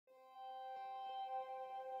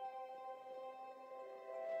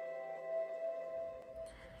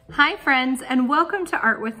Hi friends, and welcome to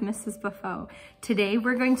Art with Mrs. Beaufeaux. Today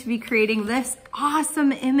we're going to be creating this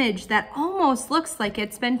awesome image that almost looks like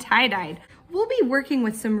it's been tie-dyed. We'll be working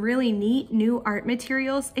with some really neat new art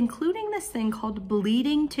materials, including this thing called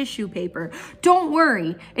bleeding tissue paper. Don't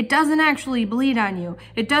worry, it doesn't actually bleed on you.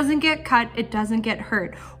 It doesn't get cut, it doesn't get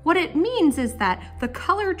hurt. What it means is that the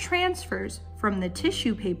color transfers from the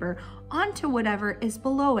tissue paper onto whatever is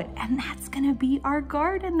below it. And that's gonna be our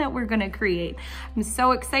garden that we're gonna create. I'm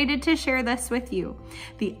so excited to share this with you.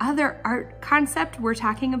 The other art concept we're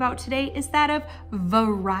talking about today is that of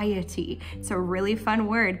variety. It's a really fun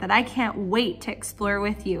word that I can't wait to explore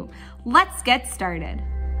with you. Let's get started.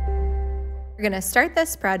 We're gonna start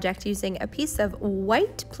this project using a piece of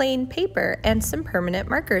white plain paper and some permanent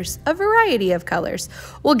markers, a variety of colors.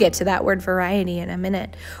 We'll get to that word variety in a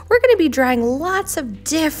minute. We're gonna be drawing lots of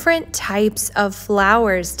different types of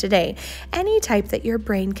flowers today, any type that your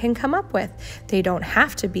brain can come up with. They don't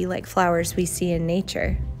have to be like flowers we see in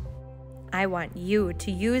nature. I want you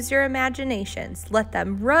to use your imaginations. Let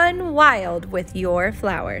them run wild with your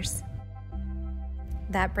flowers.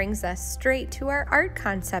 That brings us straight to our art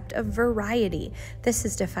concept of variety. This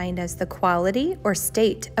is defined as the quality or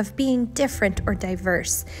state of being different or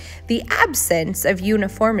diverse, the absence of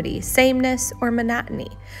uniformity, sameness, or monotony.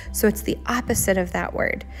 So it's the opposite of that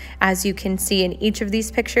word. As you can see in each of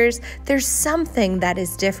these pictures, there's something that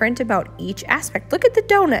is different about each aspect. Look at the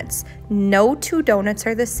donuts. No two donuts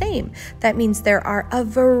are the same. That means there are a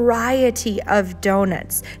variety of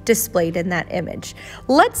donuts displayed in that image.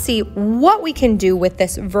 Let's see what we can do with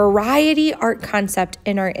this variety art concept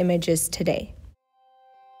in our images today.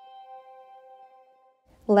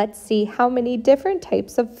 Let's see how many different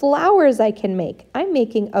types of flowers I can make. I'm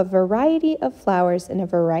making a variety of flowers in a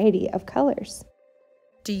variety of colors.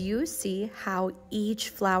 Do you see how each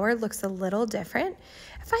flower looks a little different?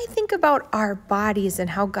 If I think about our bodies and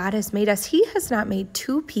how God has made us, He has not made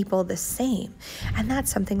two people the same. And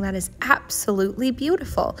that's something that is absolutely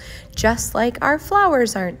beautiful. Just like our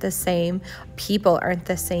flowers aren't the same, people aren't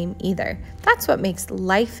the same either. That's what makes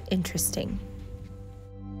life interesting.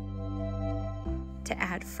 To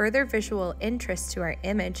add further visual interest to our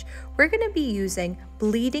image, we're going to be using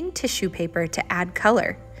bleeding tissue paper to add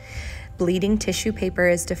color. Bleeding tissue paper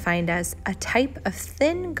is defined as a type of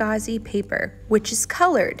thin, gauzy paper which is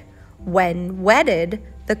colored. When wetted,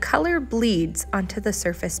 the color bleeds onto the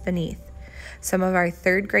surface beneath. Some of our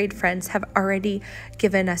third grade friends have already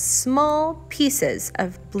given us small pieces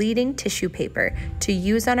of bleeding tissue paper to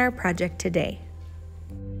use on our project today.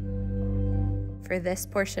 For this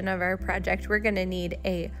portion of our project, we're going to need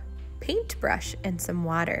a paintbrush and some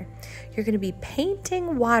water. You're going to be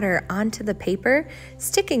painting water onto the paper,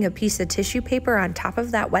 sticking a piece of tissue paper on top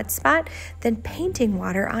of that wet spot, then painting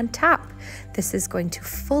water on top. This is going to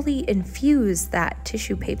fully infuse that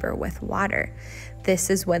tissue paper with water. This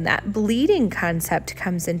is when that bleeding concept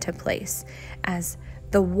comes into place. As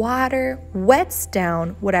the water wets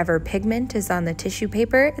down whatever pigment is on the tissue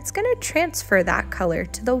paper, it's going to transfer that color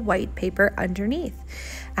to the white paper underneath.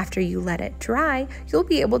 After you let it dry, you'll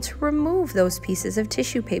be able to remove those pieces of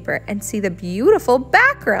tissue paper and see the beautiful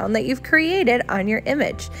background that you've created on your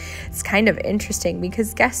image. It's kind of interesting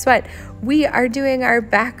because guess what? We are doing our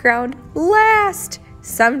background last.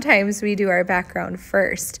 Sometimes we do our background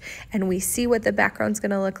first and we see what the background's going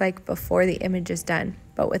to look like before the image is done.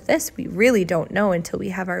 But with this, we really don't know until we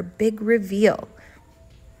have our big reveal.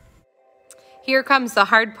 Here comes the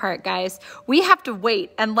hard part, guys. We have to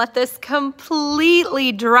wait and let this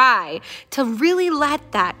completely dry to really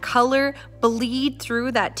let that color bleed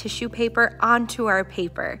through that tissue paper onto our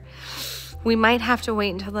paper. We might have to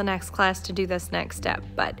wait until the next class to do this next step,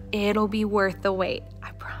 but it'll be worth the wait,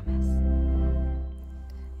 I promise.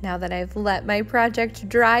 Now that I've let my project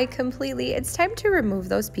dry completely, it's time to remove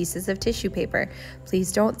those pieces of tissue paper.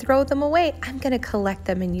 Please don't throw them away. I'm going to collect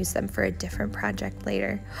them and use them for a different project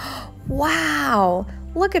later. Wow!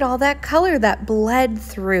 Look at all that color that bled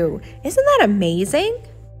through. Isn't that amazing?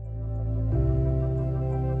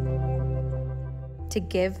 To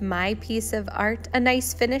give my piece of art a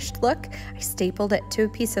nice finished look, I stapled it to a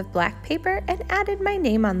piece of black paper and added my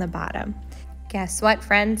name on the bottom. Guess what,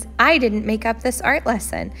 friends? I didn't make up this art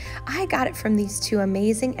lesson. I got it from these two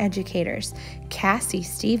amazing educators, Cassie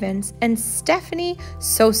Stevens and Stephanie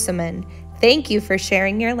Sossamon. Thank you for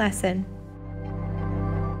sharing your lesson.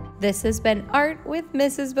 This has been Art with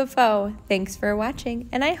Mrs. Beaufeaux. Thanks for watching,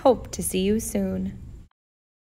 and I hope to see you soon.